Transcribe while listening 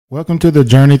Welcome to the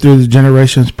Journey Through the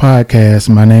Generations podcast.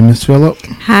 My name is Philip.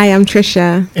 Hi, I'm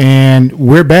Trisha. And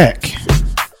we're back.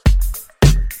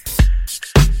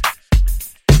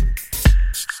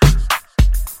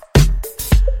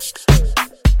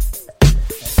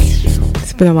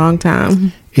 It's been a long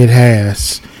time. It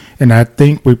has. And I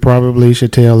think we probably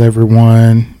should tell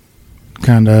everyone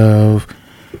kind of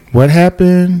what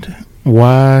happened,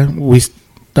 why we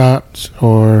stopped,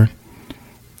 or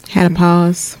had a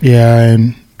pause. Yeah,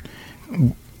 and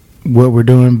what we're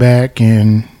doing back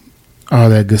and all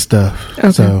that good stuff.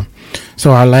 Okay.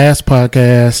 So our last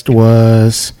podcast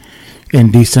was in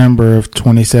December of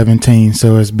 2017.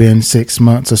 So it's been 6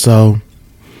 months or so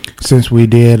since we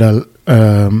did a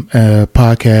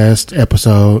podcast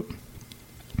episode,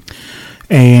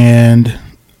 and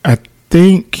I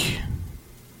think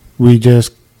we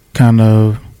just kind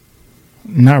of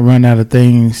not run out of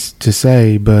things to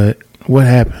say. But what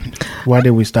happened? Why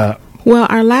did we stop? Well,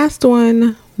 our last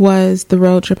one was the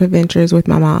road trip adventures with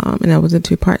my mom, and that was a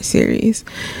 2-part series.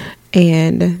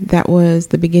 And that was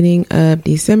the beginning of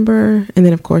December. And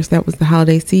then, of course, that was the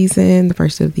holiday season, the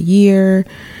first of the year.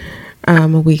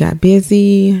 We got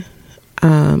busy.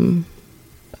 I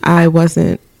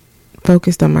wasn't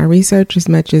focused on my research as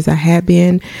much as I had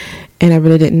been, and I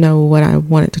really didn't know what I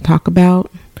wanted to talk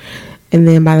about. And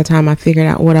then by the time I figured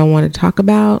out what I wanted to talk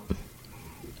about,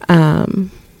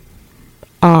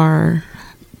 our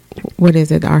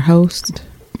host,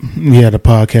 the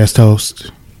podcast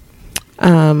host,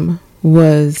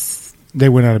 they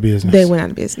went out of business.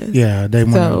 Yeah, they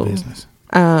went out of business.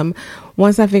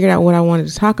 Once I figured out what I wanted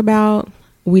to talk about,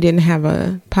 we didn't have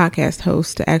a podcast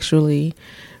host to actually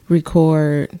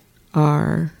record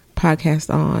our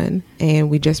podcast on, and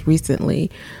we just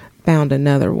recently found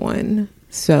another one.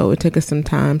 So it took us some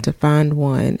time to find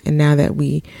one, and now that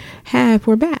we're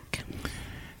back.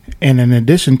 And in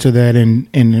addition to that,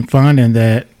 in finding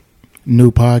that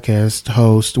new podcast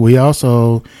host, we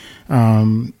also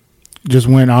just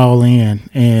went all in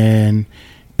and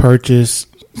purchased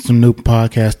some new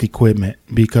podcast equipment,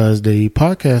 because the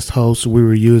podcast host we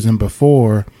were using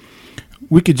before,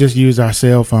 we could just use our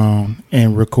cell phone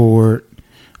and record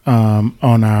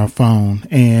on our phone,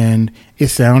 and it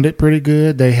sounded pretty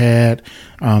good. They had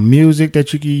music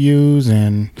that you could use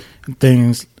and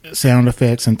things, sound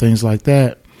effects and things like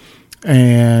that.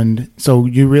 And so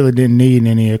you really didn't need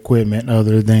any equipment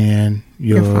other than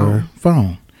your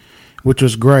phone, which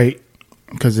was great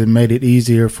because it made it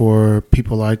easier for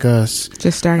people like us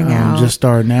just starting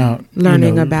out,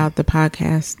 learning about the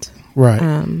podcast, right?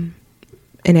 And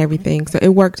everything. So it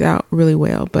worked out really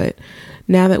well. But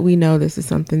now that we know this is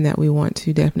something that we want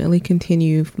to definitely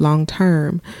continue long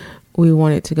term, we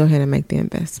wanted to go ahead and make the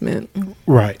investment.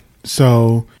 Right.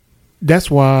 So that's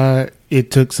why it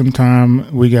took some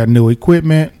time. We got new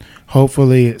equipment.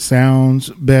 Hopefully it sounds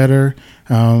better.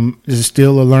 There's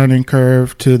still a learning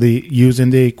curve to using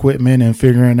the equipment and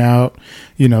figuring out,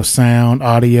 sound,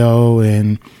 audio,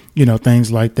 and,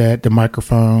 things like that, the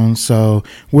microphone. So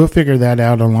we'll figure that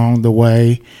out along the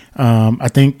way. I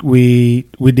think we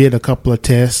did a couple of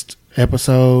test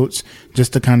episodes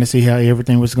just to kind of see how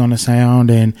everything was going to sound,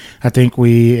 and I think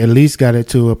we at least got it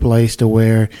to a place to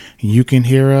where you can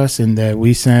hear us and that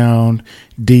we sound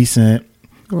decent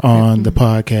on the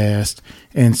podcast.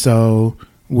 And so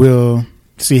we'll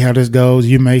see how this goes.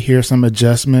 You may hear some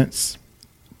adjustments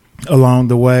along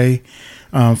the way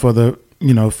for the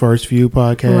first few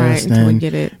podcasts, right, until we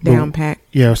get it down packed.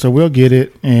 Yeah, so we'll get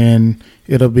it and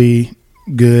it'll be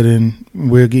good, and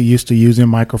we'll get used to using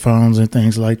microphones and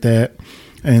things like that.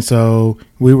 And so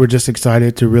we were just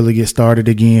excited to really get started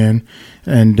again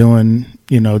and doing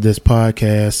this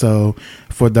podcast. So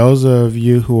for those of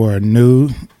you who are new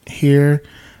here,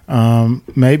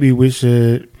 maybe we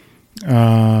should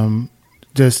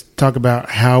just talk about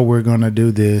how we're going to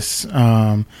do this.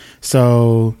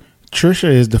 So Trisha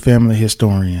is the family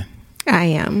historian. I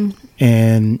am,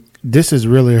 and this is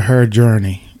really her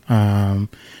journey.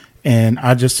 And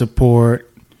I just support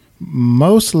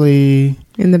mostly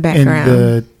in the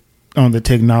background, on the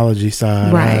technology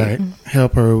side. Right. I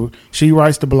help her. She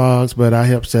writes the blogs, but I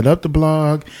help set up the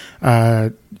blog.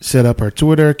 I set up her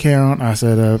Twitter account. I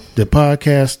set up the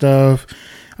podcast stuff,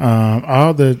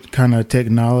 all the kind of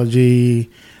technology,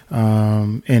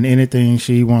 and anything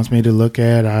she wants me to look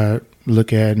at, I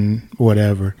look at and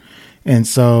whatever. And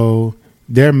so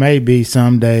there may be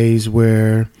some days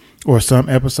or some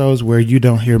episodes where you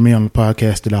don't hear me on the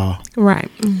podcast at all.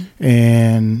 Right.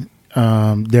 And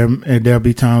there'll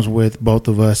be times with both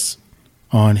of us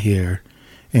on here.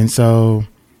 And so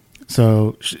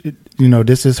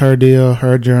this is her deal,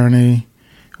 her journey,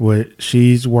 what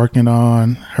she's working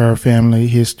on, her family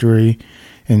history.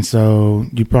 And so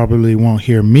you probably won't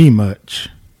hear me much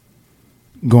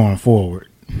going forward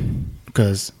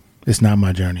because it's not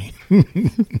my journey.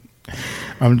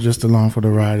 I'm just along for the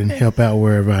ride and help out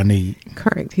wherever I need.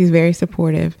 Correct. He's very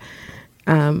supportive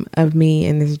of me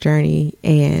in this journey.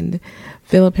 And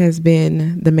Philip has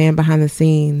been the man behind the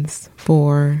scenes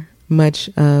for much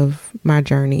of my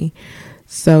journey.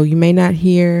 So you may not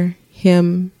hear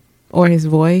him or his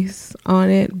voice on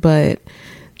it, but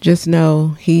just know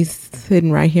he's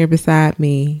sitting right here beside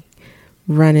me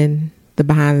running the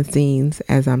behind the scenes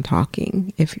as I'm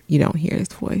talking. If you don't hear his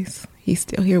voice, he's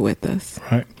still here with us.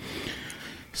 Right.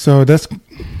 So that's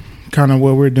kind of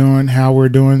what we're doing, how we're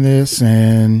doing this,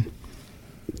 and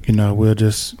we'll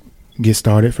just get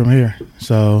started from here.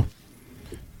 So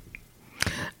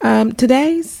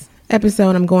today's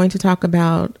episode, I'm going to talk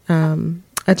about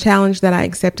a challenge that I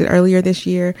accepted earlier this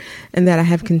year and that I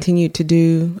have continued to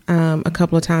do a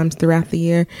couple of times throughout the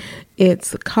year.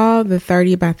 It's called the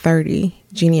 30 by 30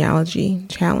 genealogy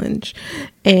challenge.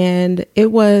 And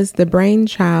it was the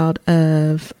brainchild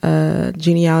of a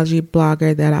genealogy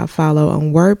blogger that I follow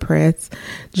on WordPress,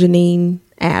 Janine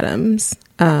Adams.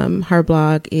 Her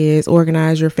blog is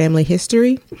Organize Your Family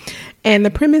History. And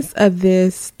the premise of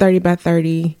this 30 by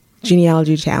 30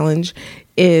 genealogy challenge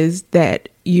is that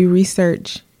you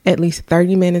research at least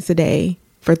 30 minutes a day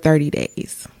for 30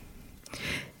 days.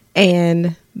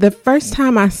 And the first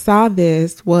time I saw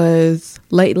this was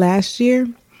late last year,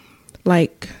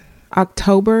 like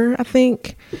October, I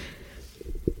think.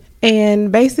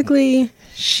 And basically,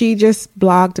 she just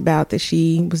blogged about that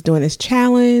she was doing this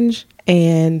challenge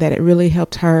and that it really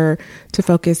helped her to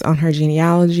focus on her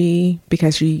genealogy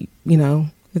because she,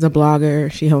 is a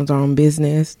blogger. She owns her own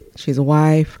business. She's a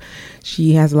wife.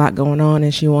 She has a lot going on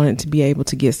and she wanted to be able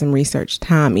to get some research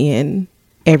time in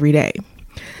every day.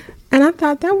 And I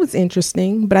thought that was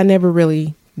interesting, but I never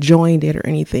really joined it or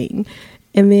anything.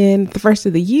 And then the first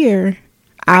of the year,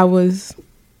 I was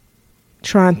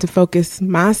trying to focus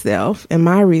myself and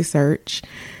my research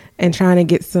and trying to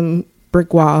get some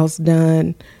brick walls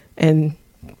done and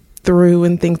through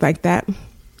and things like that.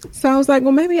 So I was like,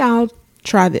 well, maybe I'll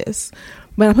try this.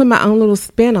 But I put my own little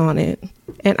spin on it,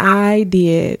 and I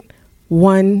did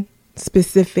one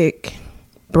specific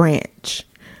branch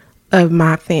of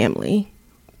my family,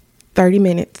 30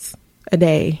 minutes a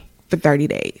day for 30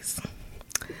 days.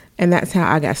 And that's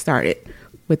how I got started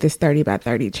with this 30 by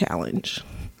 30 challenge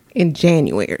in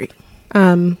January.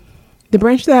 The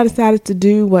branch that I decided to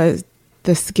do was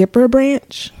the Skipper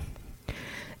branch,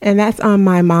 and that's on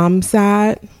my mom's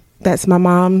side. That's my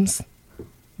mom's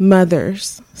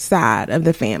mother's side of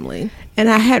the family.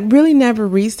 And I had really never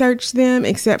researched them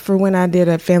except for when I did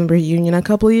a family reunion a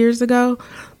couple of years ago,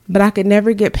 but I could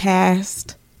never get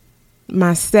past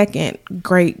my second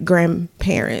great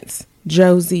grandparents,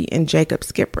 Josie and Jacob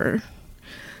Skipper.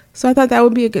 So I thought that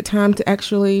would be a good time to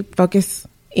actually focus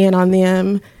in on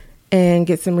them and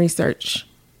get some research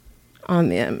on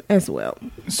them as well.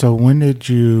 So when did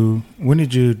you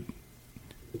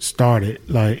start it?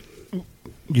 Like,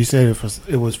 you said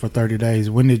it was for 30 days.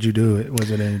 When did you do it?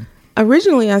 Was it in?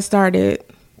 Originally, I started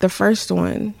the first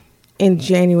one in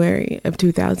January of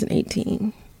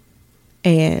 2018.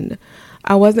 And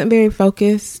I wasn't very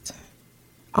focused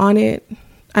on it.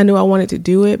 I knew I wanted to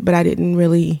do it, but I didn't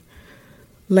really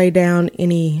lay down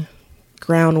any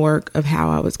groundwork of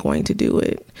how I was going to do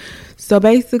it. So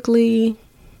basically,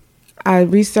 I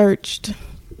researched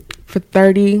for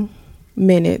 30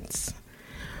 minutes.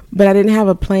 But I didn't have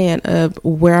a plan of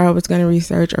where I was going to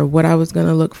research or what I was going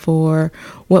to look for,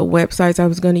 what websites I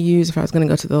was going to use, if I was going to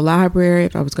go to the library,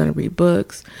 if I was going to read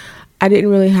books. I didn't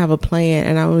really have a plan,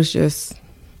 and I was just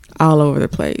all over the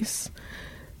place.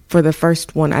 For the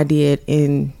first one I did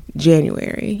in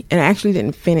January, and I actually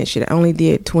didn't finish it. I only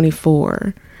did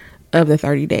 24 of the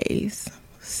 30 days.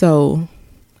 So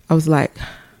I was like,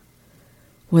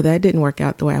 well, that didn't work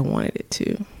out the way I wanted it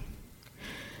to.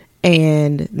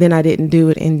 And then I didn't do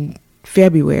it in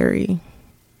February.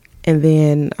 And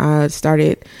then I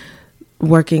started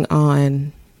working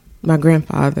on my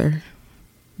grandfather,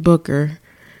 Booker,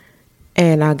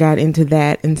 and I got into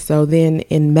that. And so then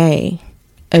in May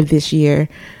of this year,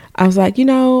 I was like, I'm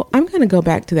going to go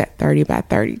back to that 30 by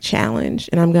 30 challenge.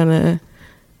 And I'm going to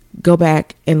go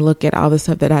back and look at all the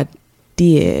stuff that I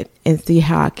did and see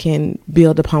how I can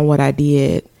build upon what I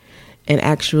did and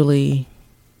actually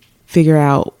figure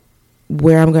out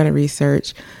where I'm going to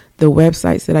research, the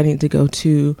websites that I need to go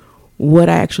to, what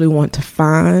I actually want to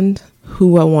find,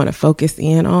 who I want to focus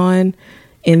in on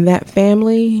in that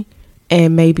family,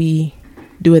 and maybe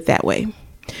do it that way.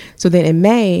 So then in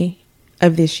May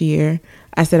of this year,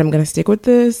 I said I'm going to stick with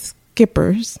the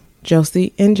Skippers,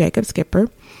 Josie and Jacob Skipper,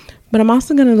 but I'm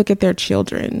also going to look at their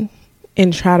children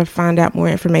and try to find out more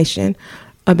information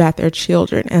about their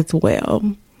children as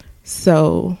well.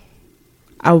 So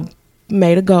I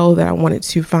made a goal that I wanted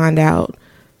to find out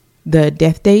the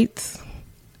death dates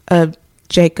of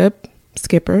Jacob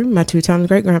Skipper, my 2-time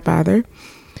great-grandfather.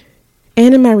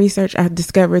 And in my research, I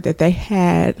discovered that they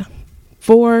had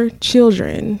 4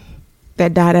 children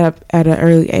that died up at an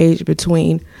early age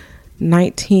between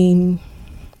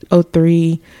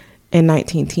 1903 and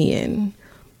 1910.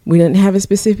 We didn't have a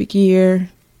specific year,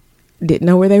 didn't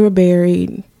know where they were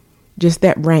buried, just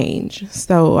that range.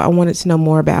 So I wanted to know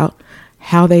more about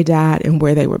how they died and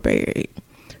where they were buried.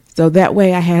 So that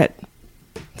way I had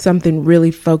something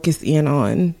really focused in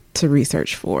on to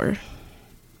research for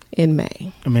in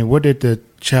May. I mean, what did the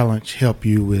challenge help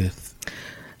you with?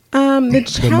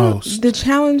 The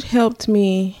challenge helped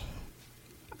me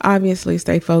obviously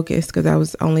stay focused because I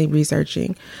was only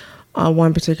researching on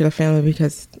one particular family,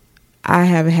 because I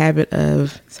have a habit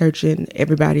of searching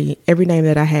every name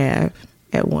that I have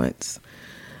at once.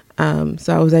 So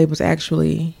I was able to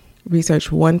actually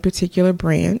research one particular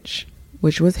branch,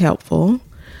 which was helpful.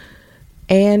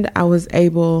 And I was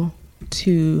able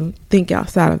to think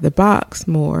outside of the box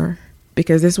more,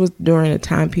 because this was during a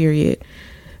time period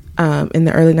in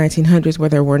the early 1900s where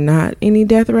there were not any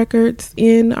death records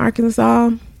in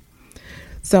Arkansas.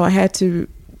 So I had to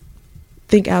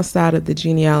think outside of the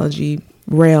genealogy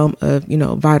realm of,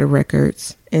 vital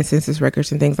records and census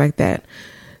records and things like that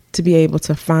to be able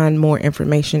to find more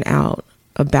information out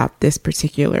about this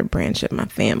particular branch of my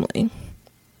family,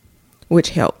 which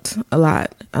helped a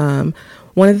lot.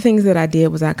 One of the things that I did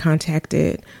was I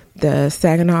contacted the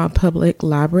Saginaw Public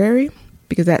Library,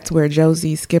 because that's where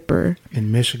Josie Skipper...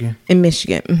 In Michigan? In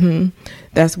Michigan, mm-hmm.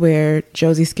 That's where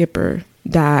Josie Skipper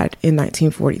died in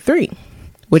 1943,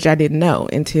 which I didn't know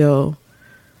until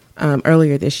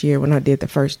earlier this year when I did the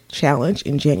first challenge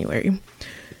in January.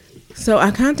 So I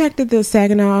contacted the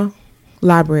Saginaw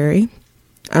Library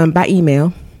by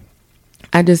email.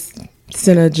 I just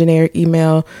sent a generic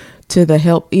email to the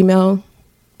help email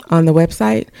on the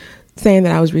website saying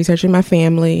that I was researching my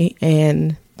family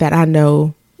and that I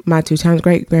know my 2-time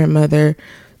great-grandmother,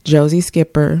 Josie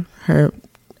Skipper, her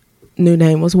new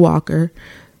name was Walker,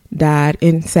 died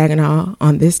in Saginaw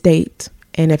on this date.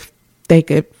 And if they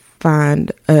could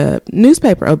find a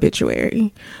newspaper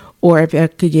obituary or if I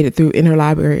could get it through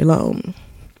interlibrary loan.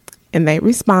 And they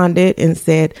responded and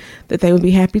said that they would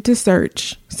be happy to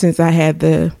search. Since I had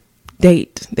the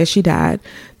date that she died,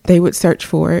 they would search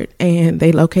for it, and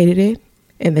they located it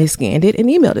and they scanned it and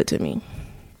emailed it to me.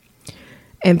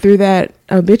 And through that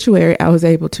obituary, I was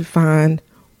able to find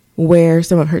where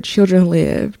some of her children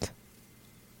lived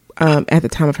at the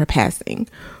time of her passing,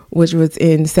 which was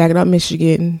in Saginaw,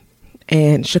 Michigan,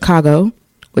 and Chicago,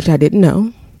 which I didn't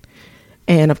know,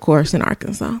 and of course in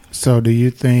Arkansas. So do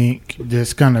you think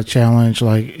this kind of challenge,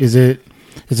 like, is it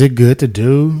good to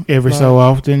do every so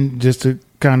often, just to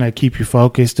kind of keep you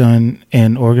focused on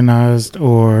and organized,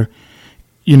 or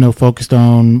focused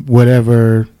on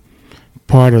whatever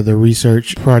part of the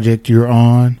research project you're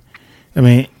on? I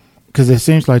mean, because it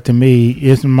seems like to me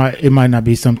it might not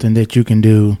be something that you can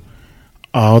do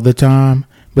all the time,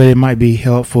 but it might be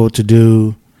helpful to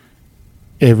do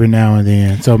every now and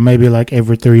then. So maybe like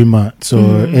every 3 months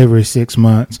or every 6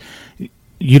 months.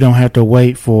 You don't have to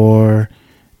wait for,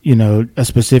 a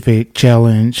specific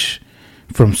challenge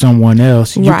from someone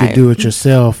else. You could do it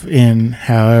yourself in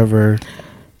however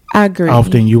I agree.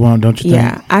 often you want, don't you think?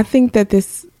 Yeah, I think that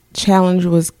this challenge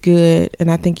was good. And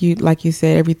I think like you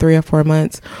said, every 3 or 4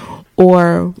 months,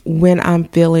 or when I'm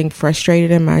feeling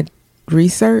frustrated in my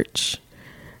research,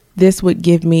 this would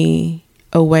give me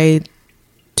a way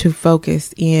to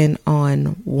focus in on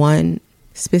one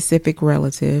specific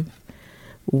relative,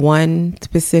 one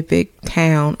specific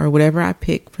town, or whatever I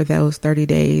pick for those 30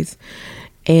 days.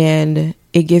 And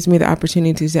it gives me the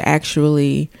opportunity to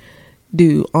actually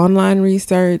do online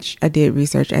research. I did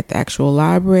research at the actual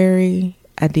library.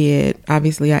 I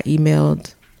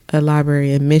emailed a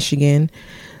library in Michigan.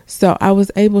 So I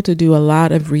was able to do a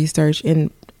lot of research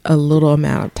in a little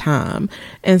amount of time.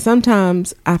 And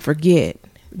sometimes I forget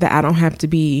that I don't have to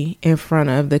be in front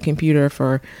of the computer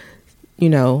for,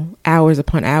 hours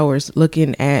upon hours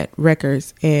looking at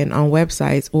records and on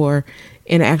websites or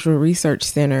in an actual research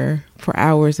center for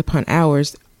hours upon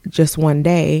hours just one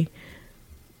day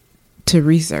to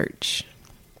research.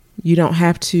 You don't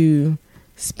have to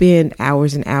spend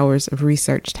hours and hours of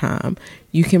research time.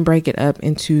 You can break it up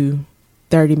into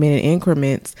 30-minute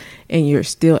increments and you're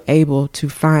still able to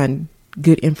find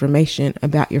good information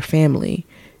about your family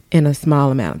in a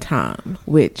small amount of time,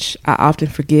 which I often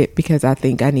forget because I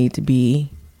think I need to be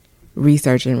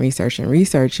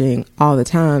researching all the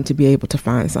time to be able to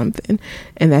find something.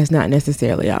 And that's not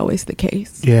necessarily always the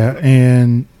case. Yeah.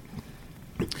 And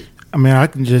I mean, I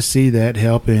can just see that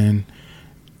helping,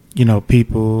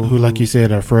 people who, like you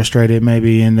said, are frustrated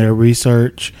maybe in their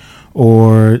research,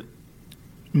 or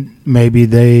maybe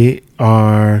they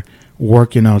are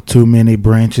working on too many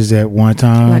branches at one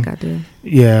time. Like I do.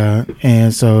 Yeah.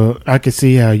 And so I could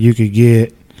see how you could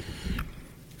get,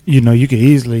 you could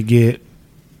easily get,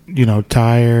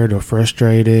 tired or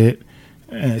frustrated,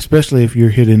 especially if you're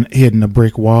hitting a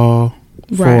brick wall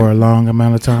for a long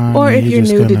amount of time. Or if you're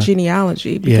new to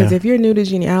genealogy, because if you're new to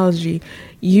genealogy,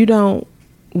 you don't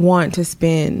want to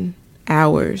spend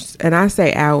hours. And I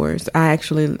say hours. I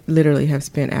actually literally have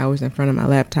spent hours in front of my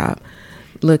laptop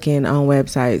looking on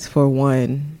websites for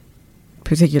one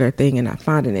particular thing and not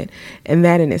finding it. And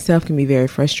that in itself can be very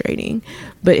frustrating.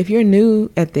 But if you're new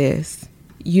at this,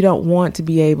 you don't want to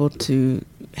be able to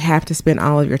have to spend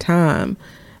all of your time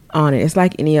on it. It's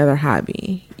like any other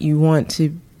hobby. You want to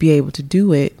be able to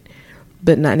do it,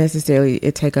 but not necessarily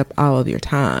it take up all of your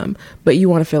time. But you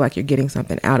want to feel like you're getting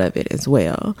something out of it as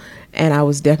well. And I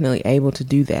was definitely able to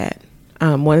do that.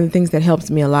 One of the things that helps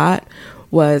me a lot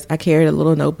was I carried a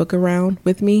little notebook around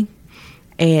with me,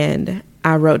 and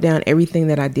I wrote down everything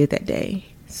that I did that day.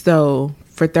 So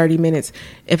for 30 minutes,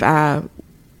 if I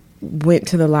went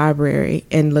to the library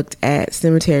and looked at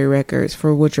cemetery records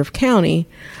for Woodruff County,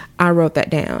 I wrote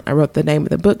that down. I wrote the name of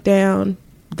the book down,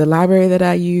 the library that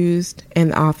I used,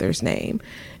 and the author's name,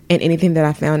 and anything that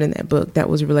I found in that book that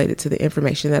was related to the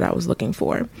information that I was looking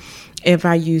for. If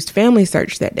I used Family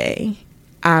Search that day,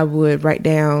 I would write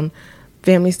down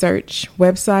Family Search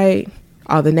website,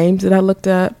 all the names that I looked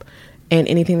up, and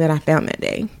anything that I found that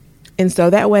day. And so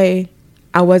that way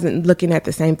I wasn't looking at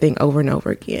the same thing over and over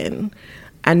again.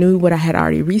 I knew what I had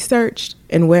already researched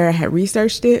and where I had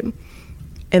researched it,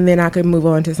 and then I could move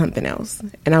on to something else.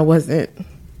 And I wasn't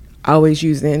always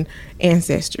using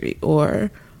Ancestry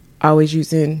or always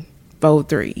using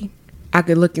Fold3. I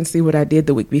could look and see what I did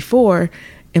the week before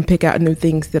and pick out new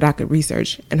things that I could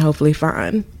research and hopefully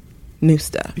find new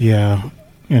stuff. Yeah.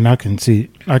 And I can see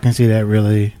that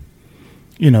really,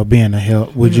 being a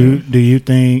help. Do you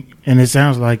think, and it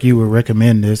sounds like you would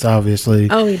recommend this, obviously.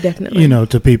 Oh, definitely.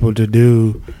 To people to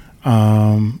do,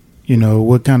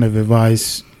 what kind of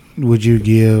advice would you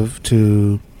give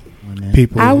to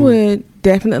people? I would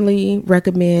definitely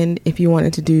recommend, if you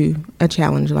wanted to do a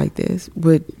challenge like this,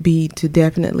 would be to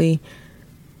definitely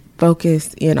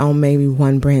focus in on maybe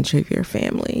one branch of your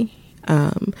family.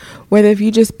 Whether if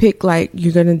you just pick, like,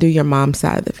 you're going to do your mom's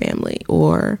side of the family,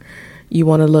 or you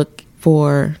want to look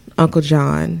for Uncle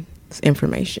John's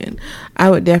information, I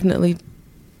would definitely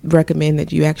recommend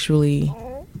that you actually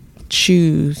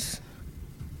choose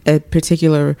a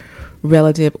particular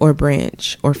relative or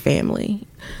branch or family.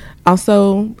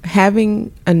 Also,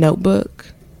 having a notebook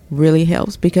really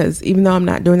helps, because even though I'm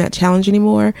not doing that challenge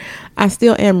anymore, I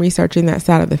still am researching that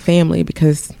side of the family,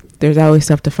 because there's always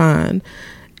stuff to find.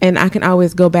 And I can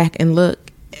always go back and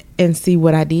look and see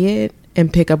what I did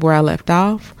and pick up where I left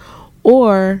off.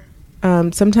 Or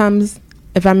sometimes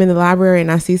if I'm in the library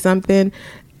and I see something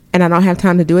and I don't have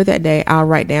time to do it that day, I'll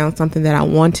write down something that I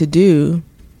want to do,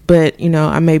 but,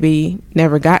 I maybe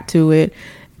never got to it.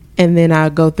 And then I'll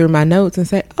go through my notes and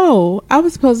say, oh, I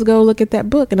was supposed to go look at that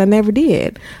book and I never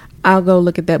did. I'll go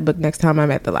look at that book next time I'm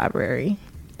at the library.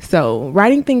 So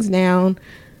writing things down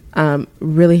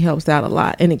really helps out a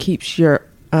lot, and it keeps your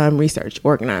research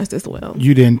organized as well.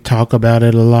 You didn't talk about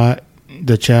it a lot,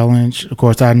 the challenge. Of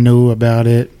course, I knew about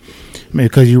it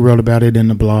because you wrote about it in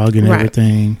the blog and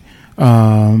everything.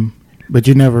 But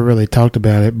you never really talked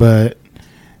about it. But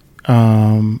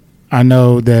I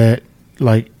know that,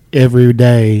 like, every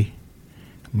day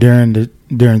during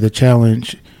the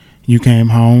challenge, you came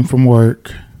home from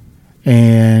work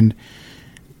and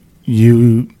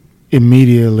you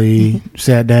immediately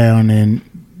sat down and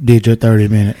did your 30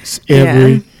 minutes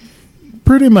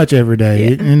pretty much every day.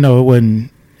 It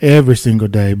wasn't every single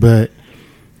day, but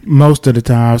most of the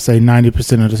time, I'd say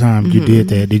 90% of the time you did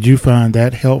that. Did you find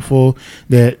that helpful,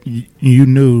 that you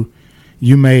knew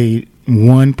you made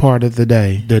one part of the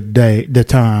day, the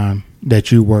time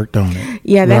that you worked on it?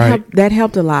 Yeah, that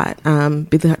helped a lot.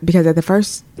 Because at the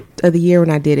first of the year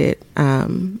when I did it,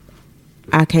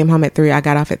 I came home at 3. I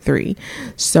got off at 3.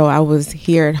 So I was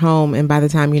here at home, and by the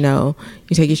time, you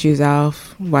take your shoes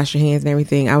off, wash your hands and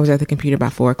everything, I was at the computer by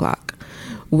 4 o'clock,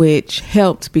 which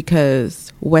helped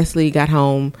because Wesley got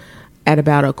home at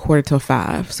about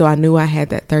 4:45. So I knew I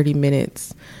had that 30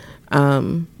 minutes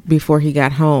before he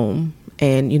got home,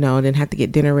 and, didn't have to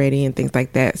get dinner ready and things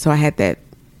like that. So I had that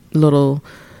little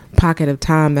pocket of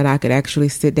time that I could actually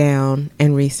sit down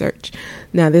and research.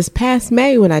 Now, this past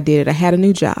May when I did it, I had a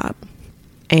new job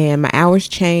and my hours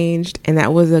changed, and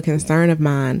that was a concern of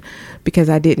mine because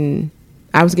I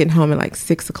was getting home at like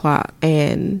 6:00,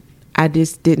 and I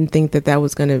just didn't think that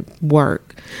was going to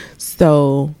work.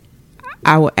 So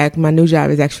my new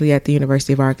job is actually at the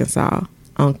University of Arkansas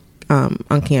on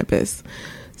campus.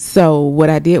 So what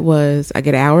I did was I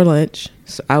get an hour lunch.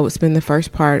 So I would spend the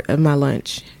first part of my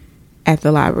lunch at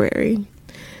the library,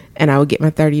 and I would get my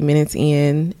 30 minutes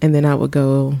in, and then I would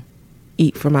go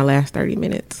eat for my last 30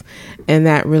 minutes. And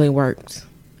that really worked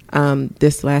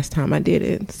this last time I did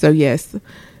it. So yes,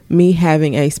 me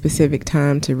having a specific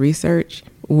time to research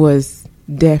was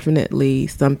definitely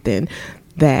something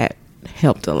that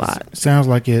helped a lot. Sounds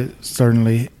like it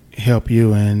certainly helped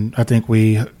you, and I think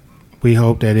we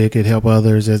hope that it could help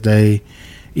others as they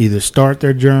either start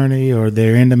their journey or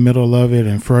they're in the middle of it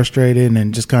and frustrated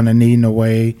and just kind of needing a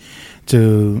way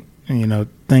to,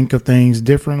 think of things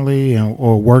differently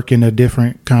or work in a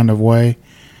different kind of way.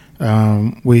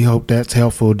 We hope that's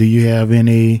helpful. Do you have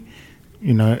any,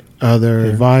 other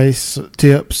advice,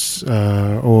 tips,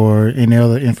 or any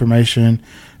other information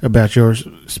about your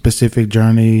specific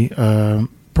journey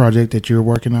project that you're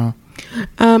working on?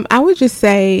 I would just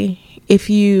say, if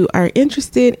you are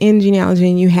interested in genealogy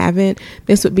and you haven't,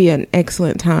 this would be an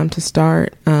excellent time to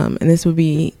start. And this would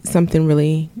be something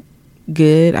really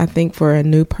good, I think, for a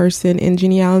new person in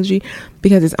genealogy,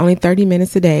 because it's only 30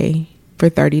 minutes a day for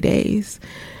 30 days.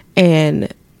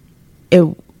 And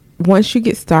once you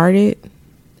get started,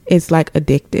 it's like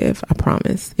addictive. I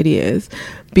promise it is,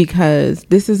 because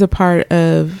this is a part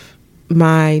of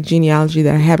my genealogy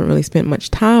that I haven't really spent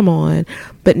much time on.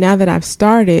 But now that I've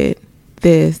started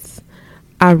this,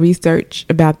 I research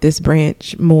about this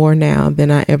branch more now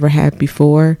than I ever have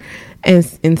before.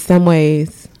 And in some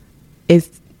ways,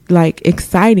 it's like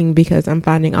exciting because I'm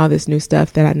finding all this new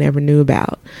stuff that I never knew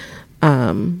about.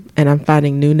 And I'm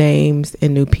finding new names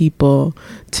and new people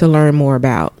to learn more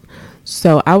about.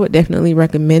 So I would definitely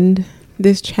recommend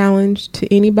this challenge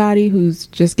to anybody who's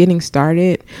just getting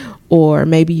started, or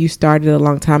maybe you started a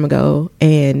long time ago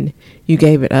and you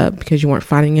gave it up because you weren't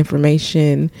finding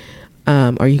information,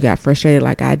 or you got frustrated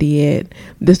like I did.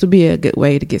 This would be a good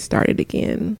way to get started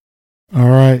again. All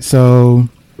right. So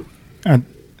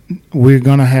we're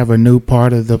going to have a new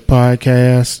part of the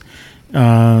podcast.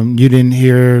 You didn't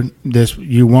hear this.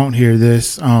 You won't hear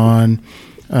this on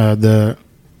the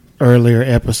earlier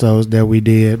episodes that we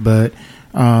did, but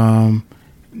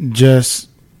just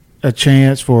a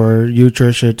chance for you,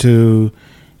 Trisha, to,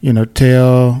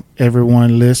 tell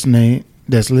everyone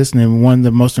that's listening, one of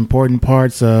the most important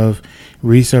parts of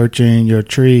researching your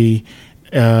tree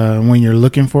when you're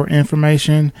looking for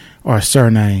information are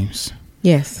surnames.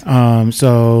 Yes.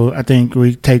 So I think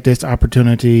we take this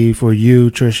opportunity for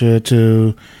you, Trisha,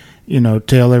 to,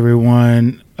 tell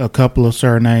everyone a couple of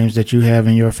surnames that you have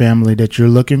in your family that you're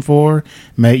looking for.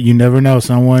 You never know,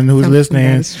 someone who's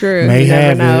listening may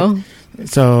have it.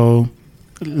 So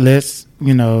let's,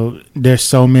 there's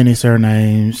so many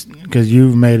surnames because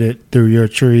you've made it through your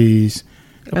trees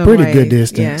a pretty good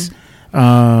distance.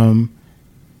 Yeah.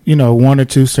 One or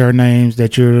two surnames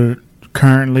that you're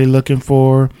currently looking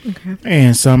for,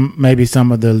 and maybe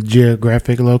some of the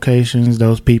geographic locations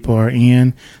those people are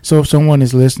in. So if someone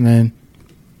is listening,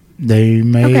 they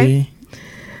may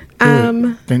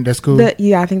think that's cool.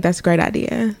 I think that's a great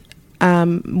idea.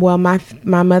 Well, my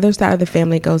mother's side of the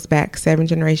family goes back 7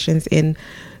 generations in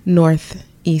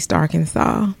Northeast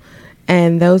Arkansas,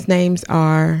 and those names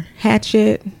are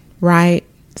Hatchett, Wright,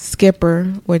 Skipper,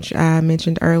 which I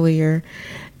mentioned earlier,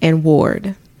 and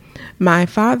Ward. My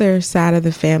father's side of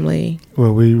the family.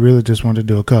 Well, we really just want to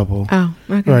do a couple. Oh,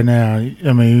 okay. Right now,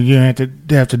 I mean, you have to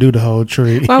do the whole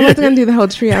tree. Well, I wasn't going to do the whole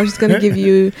tree. I was just going to give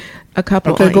you a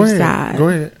couple on each side. Go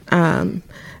ahead. And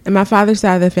my father's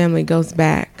side of the family goes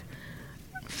back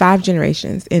 5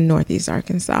 generations in Northeast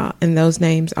Arkansas, and those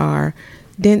names are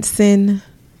Denson,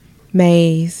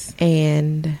 Mays,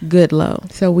 and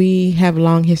Goodlow. So we have a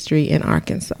long history in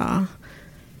Arkansas.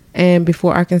 And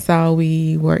before Arkansas,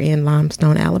 we were in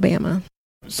Limestone, Alabama.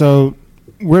 So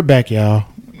we're back, y'all,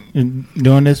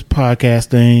 doing this podcast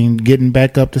thing, getting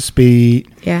back up to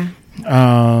speed. Yeah.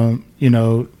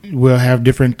 We'll have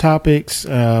different topics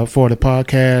for the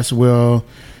podcast. We'll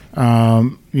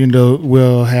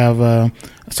have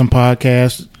some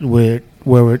podcasts where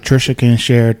Trisha can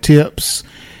share tips.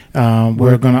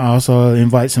 We're going to also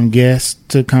invite some guests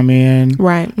to come in,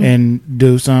 right, and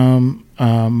do some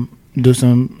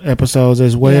episodes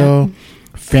as well,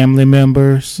 family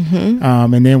members.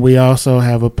 And then we also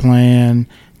have a plan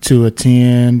to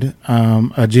attend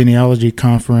a genealogy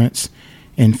conference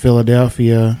in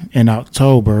Philadelphia in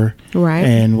October. Right.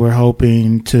 And we're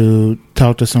hoping to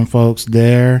talk to some folks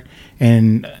there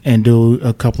and do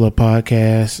a couple of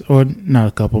podcasts, or not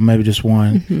a couple, maybe just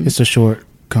one. It's a short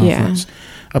conference,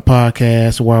 a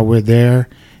podcast while we're there,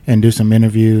 and do some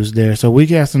interviews there. So we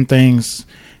got some things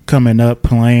coming up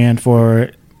planned for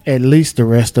at least the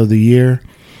rest of the year.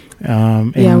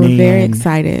 We're very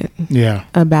excited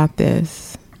about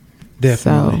this.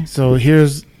 Definitely. So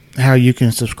here's how you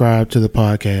can subscribe to the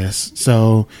podcast.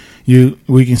 So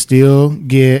we can still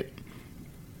get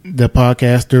the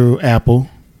podcast through Apple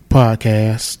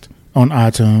Podcast on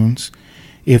iTunes.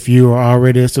 If you are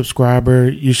already a subscriber,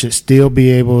 you should still be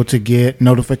able to get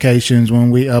notifications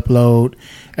when we upload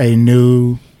a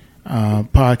new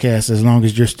podcast, as long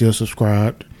as you're still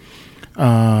subscribed.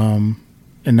 And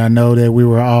I know that we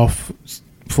were off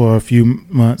for a few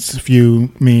months,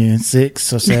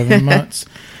 6 or 7 months.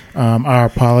 Our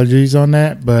apologies on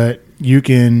that, but you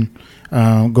can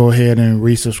go ahead and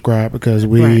resubscribe, because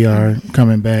we are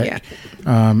coming back,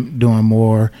 doing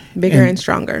more. Bigger and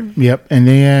stronger. Yep. And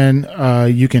then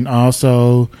you can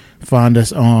also find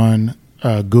us on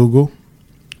Google.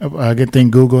 I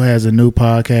think Google has a new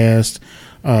podcast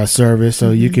service,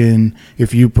 so you can,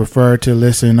 if you prefer to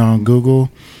listen on Google,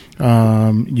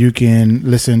 you can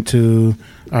listen to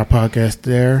our podcast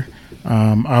there.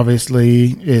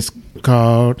 Obviously, it's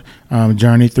called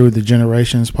Journey Through the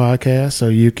Generations podcast, so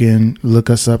you can look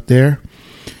us up there.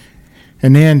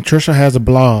 And then Trisha has a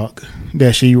blog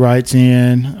that she writes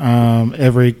in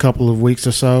every couple of weeks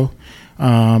or so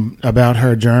about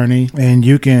her journey, and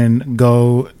you can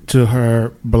go to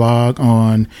her blog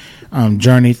on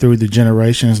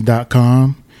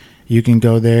journeythroughthegenerations.com. You can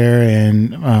go there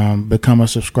and become a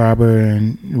subscriber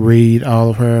and read all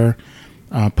of her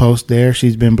post there.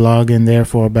 She's been blogging there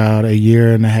for about 1.5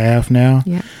 years now.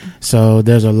 Yeah. So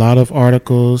there's a lot of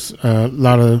articles, a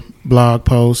lot of blog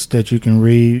posts that you can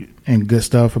read, and good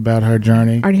stuff about her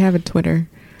journey. I already have a Twitter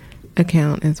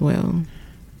account as well.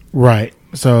 Right.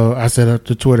 So I set up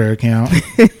the Twitter account.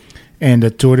 And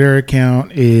the Twitter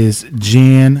account is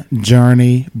Jen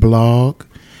Journey Blog.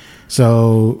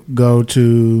 So go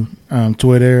to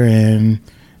Twitter and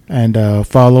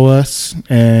follow us,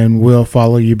 and we'll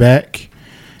follow you back.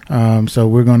 So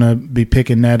we're going to be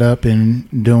picking that up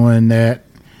and doing that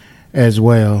as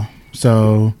well.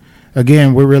 So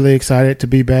again, we're really excited to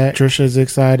be back. Trisha's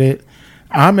excited.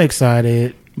 I'm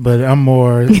excited, but I'm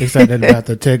more excited about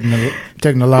the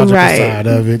technological side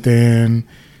of it than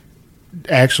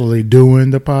actually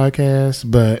doing the podcast.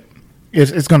 But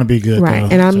it's going to be good. Right. Though,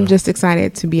 and I'm just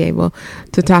excited to be able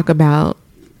to talk about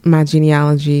my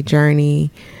genealogy journey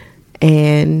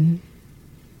and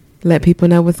let people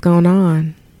know what's going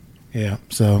on. Yeah.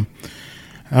 So,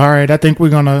 all right. I think we're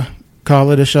going to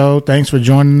call it a show. Thanks for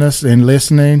joining us and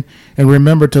listening. And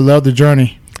remember to love the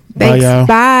journey. Thanks. Bye, y'all.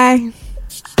 Bye.